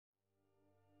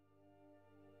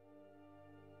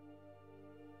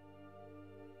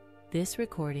This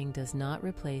recording does not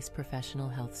replace professional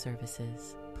health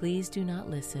services. Please do not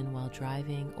listen while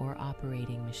driving or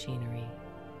operating machinery.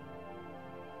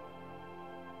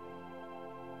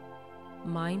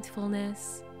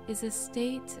 Mindfulness is a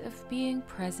state of being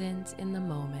present in the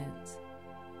moment,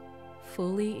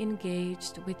 fully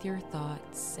engaged with your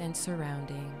thoughts and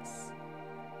surroundings.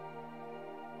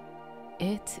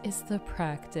 It is the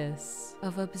practice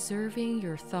of observing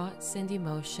your thoughts and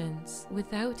emotions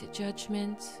without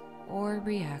judgment or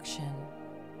reaction.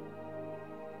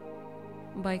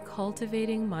 By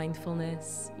cultivating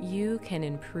mindfulness, you can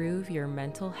improve your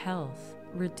mental health,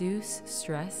 reduce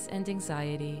stress and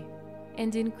anxiety,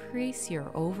 and increase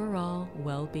your overall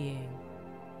well-being.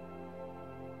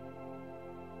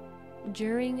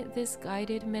 During this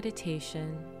guided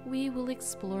meditation, we will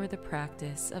explore the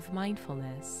practice of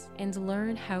mindfulness and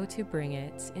learn how to bring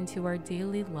it into our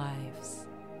daily lives.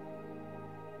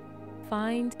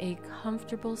 Find a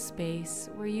comfortable space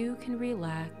where you can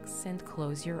relax and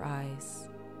close your eyes.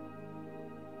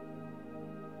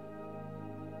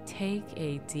 Take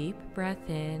a deep breath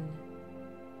in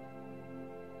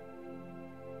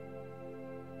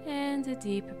and a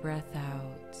deep breath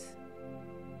out,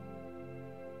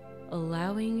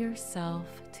 allowing yourself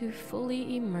to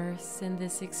fully immerse in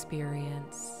this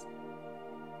experience,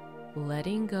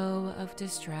 letting go of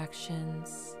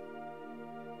distractions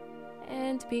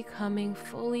and becoming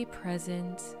fully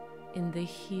present in the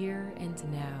here and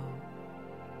now.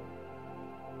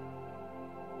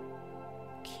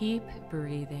 Keep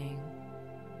breathing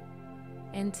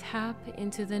and tap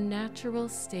into the natural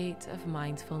state of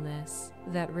mindfulness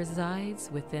that resides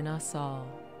within us all.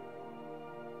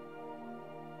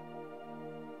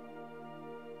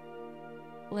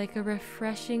 Like a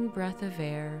refreshing breath of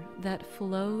air that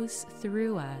flows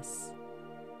through us,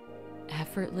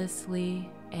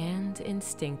 effortlessly and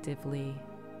instinctively.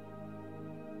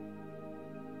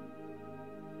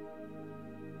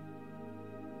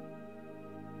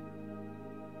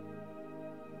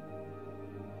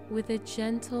 With a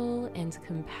gentle and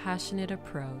compassionate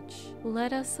approach,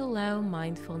 let us allow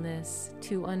mindfulness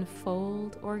to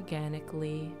unfold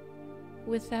organically,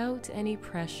 without any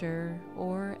pressure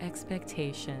or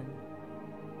expectation.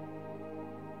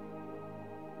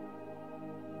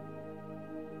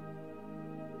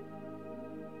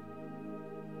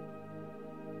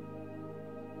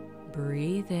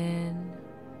 Breathe in,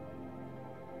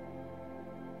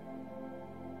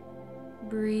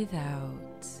 breathe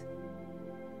out.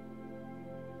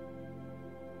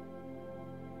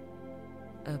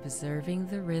 Observing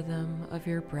the rhythm of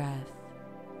your breath.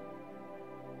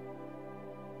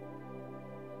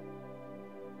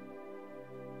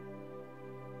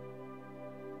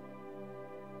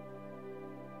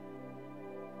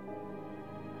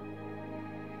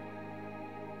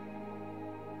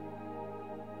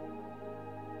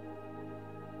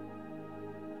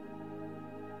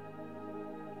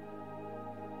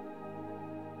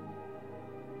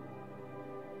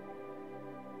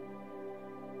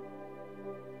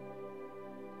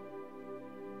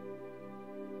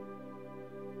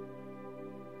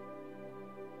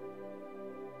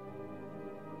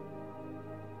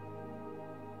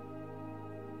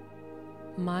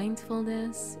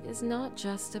 Mindfulness is not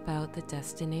just about the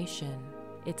destination.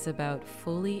 It's about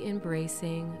fully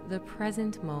embracing the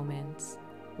present moment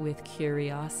with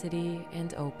curiosity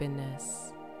and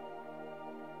openness.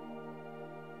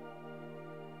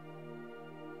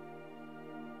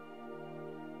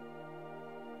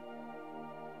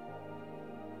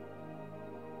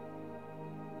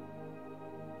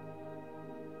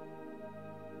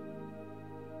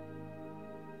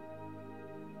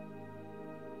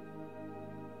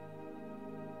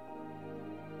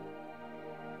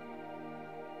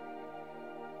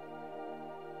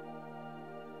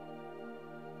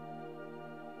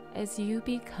 As you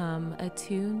become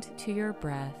attuned to your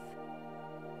breath,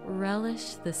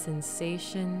 relish the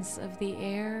sensations of the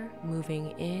air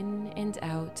moving in and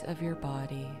out of your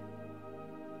body.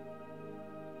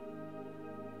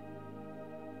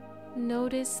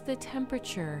 Notice the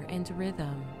temperature and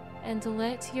rhythm, and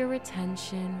let your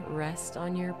attention rest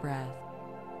on your breath,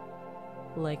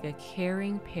 like a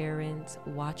caring parent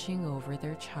watching over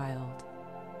their child.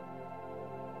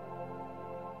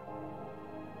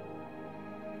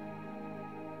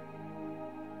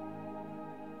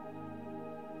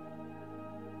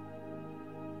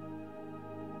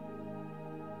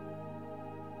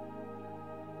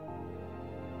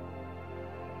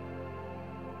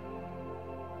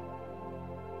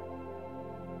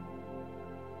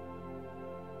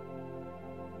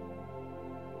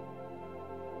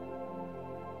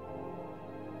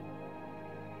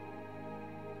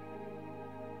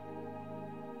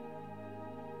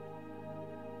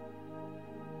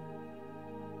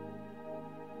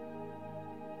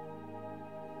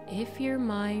 If your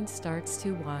mind starts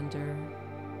to wander,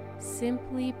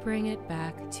 simply bring it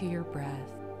back to your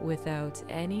breath without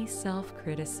any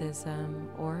self-criticism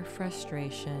or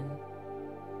frustration.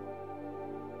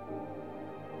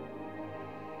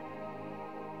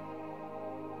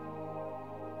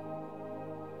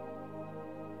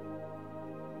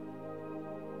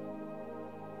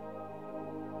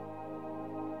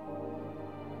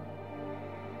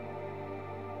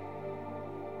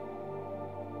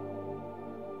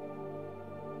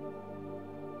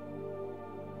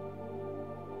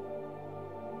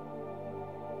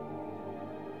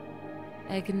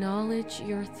 Acknowledge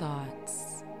your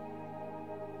thoughts.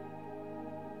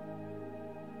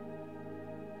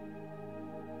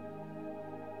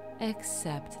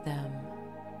 Accept them.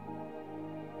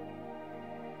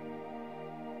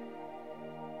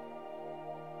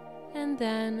 And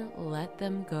then let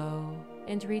them go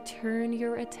and return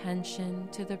your attention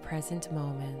to the present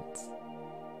moment.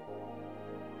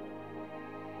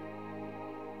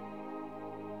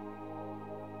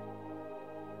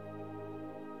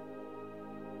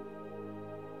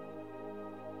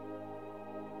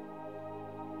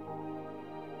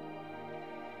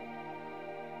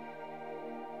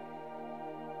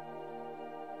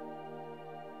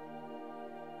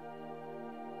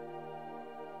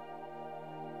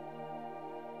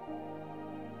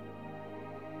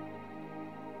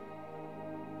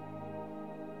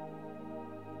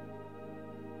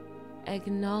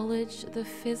 Acknowledge the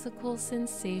physical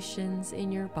sensations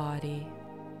in your body.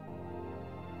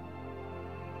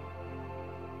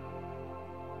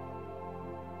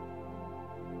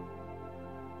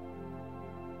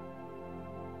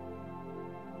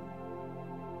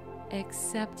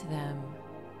 Accept them.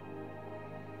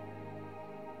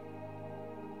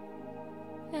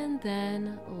 And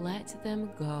then let them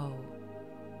go.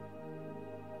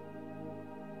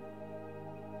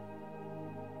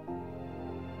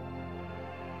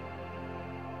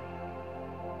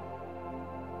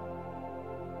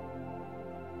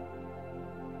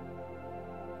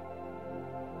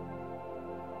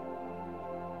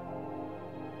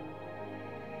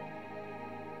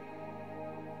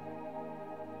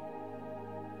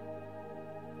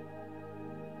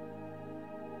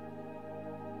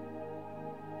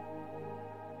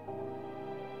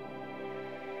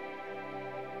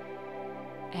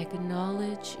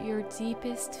 Acknowledge your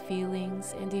deepest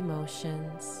feelings and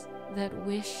emotions that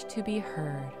wish to be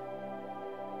heard.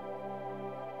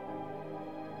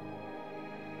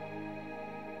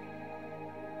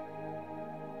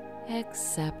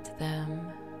 Accept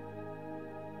them.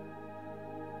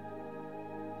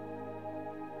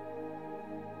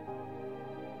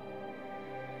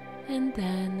 And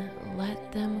then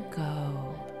let them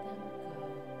go.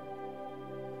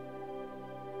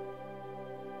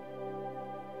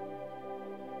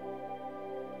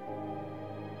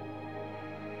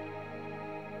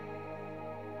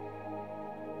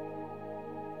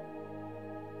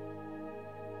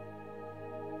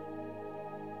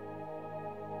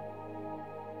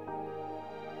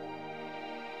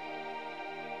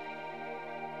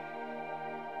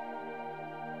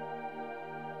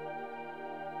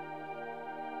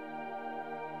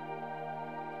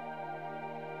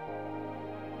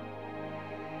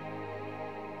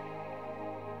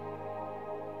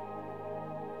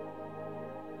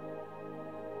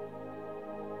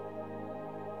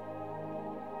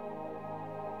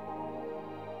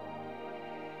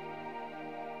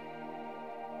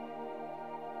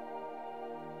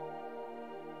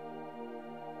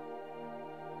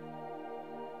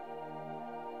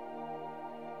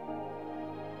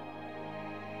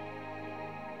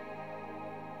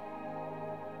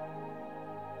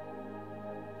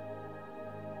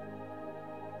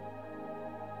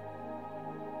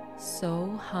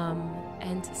 So Hum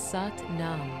and Sat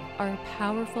Nam are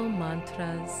powerful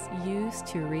mantras used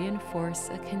to reinforce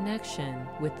a connection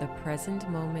with the present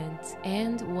moment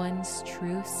and one's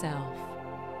true self.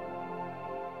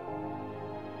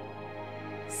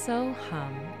 So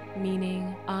Hum,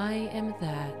 meaning I am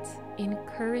that,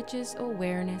 encourages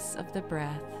awareness of the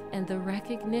breath and the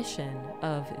recognition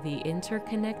of the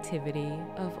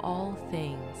interconnectivity of all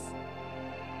things.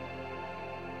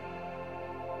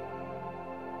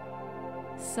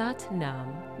 Sat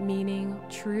Nam, meaning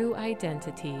true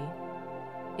identity,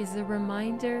 is a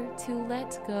reminder to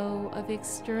let go of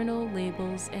external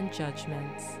labels and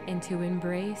judgments and to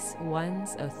embrace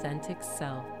one's authentic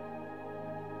self.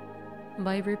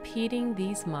 By repeating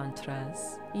these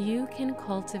mantras, you can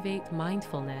cultivate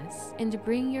mindfulness and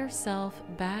bring yourself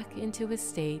back into a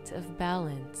state of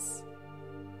balance.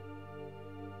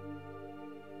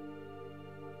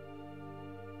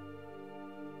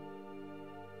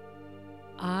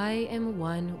 I am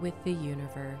one with the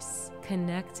universe,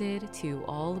 connected to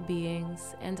all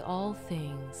beings and all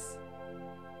things.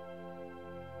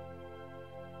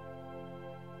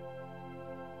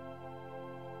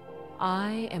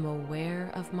 I am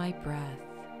aware of my breath,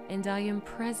 and I am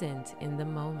present in the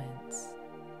moment.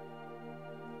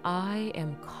 I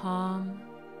am calm.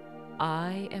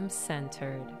 I am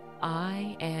centered.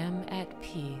 I am at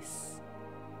peace.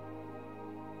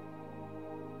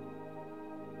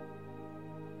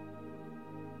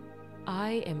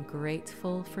 I am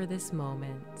grateful for this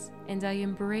moment, and I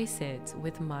embrace it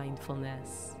with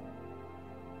mindfulness.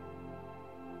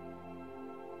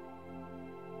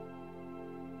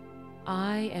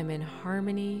 I am in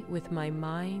harmony with my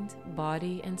mind,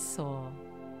 body, and soul.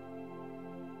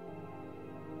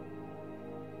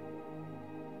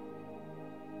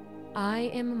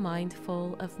 I am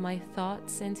mindful of my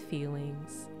thoughts and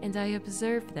feelings, and I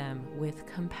observe them with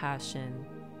compassion.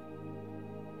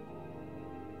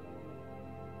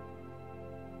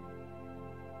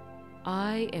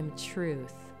 I am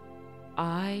truth.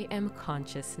 I am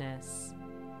consciousness.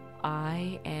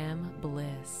 I am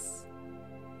bliss.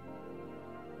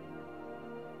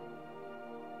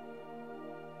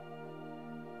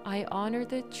 I honor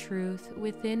the truth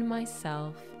within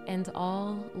myself and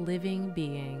all living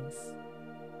beings.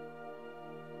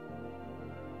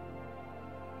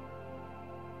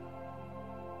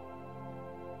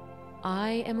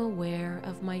 I am aware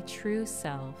of my true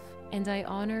self, and I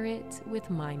honor it with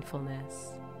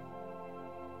mindfulness.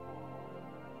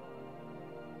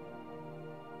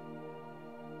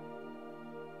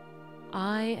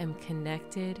 I am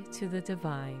connected to the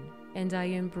divine, and I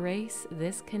embrace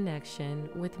this connection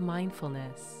with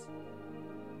mindfulness.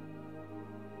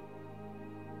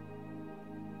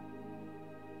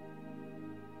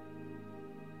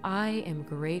 I am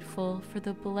grateful for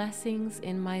the blessings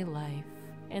in my life,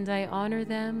 and I honor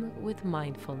them with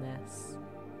mindfulness.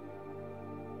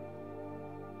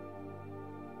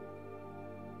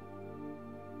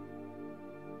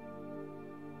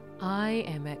 I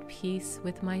am at peace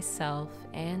with myself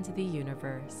and the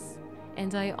universe,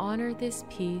 and I honor this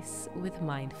peace with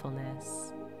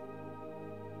mindfulness.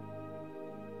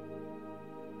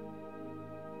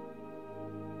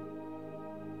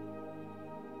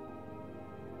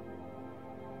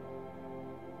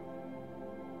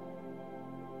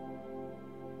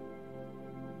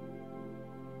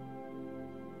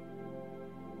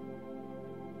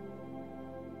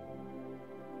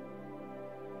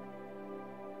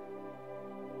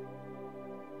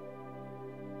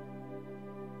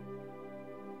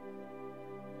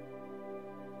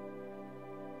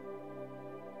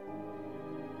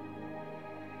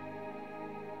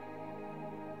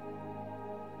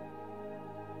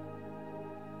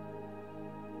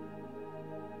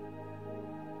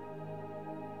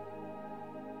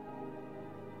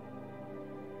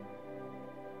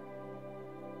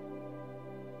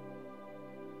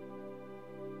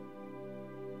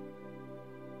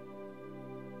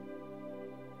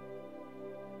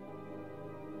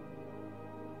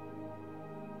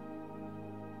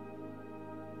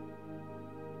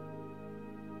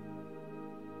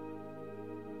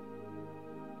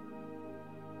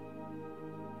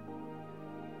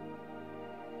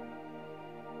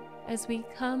 As we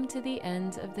come to the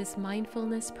end of this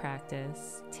mindfulness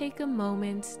practice, take a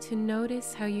moment to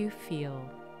notice how you feel.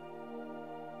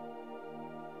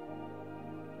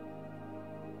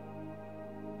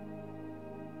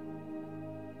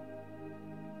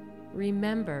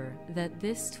 Remember that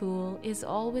this tool is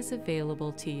always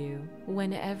available to you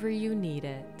whenever you need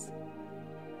it.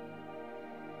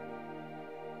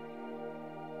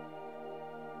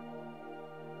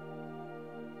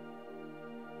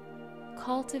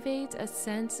 Cultivate a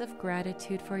sense of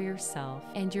gratitude for yourself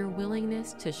and your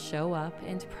willingness to show up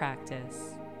and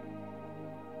practice.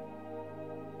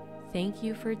 Thank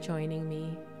you for joining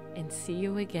me, and see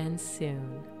you again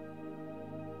soon.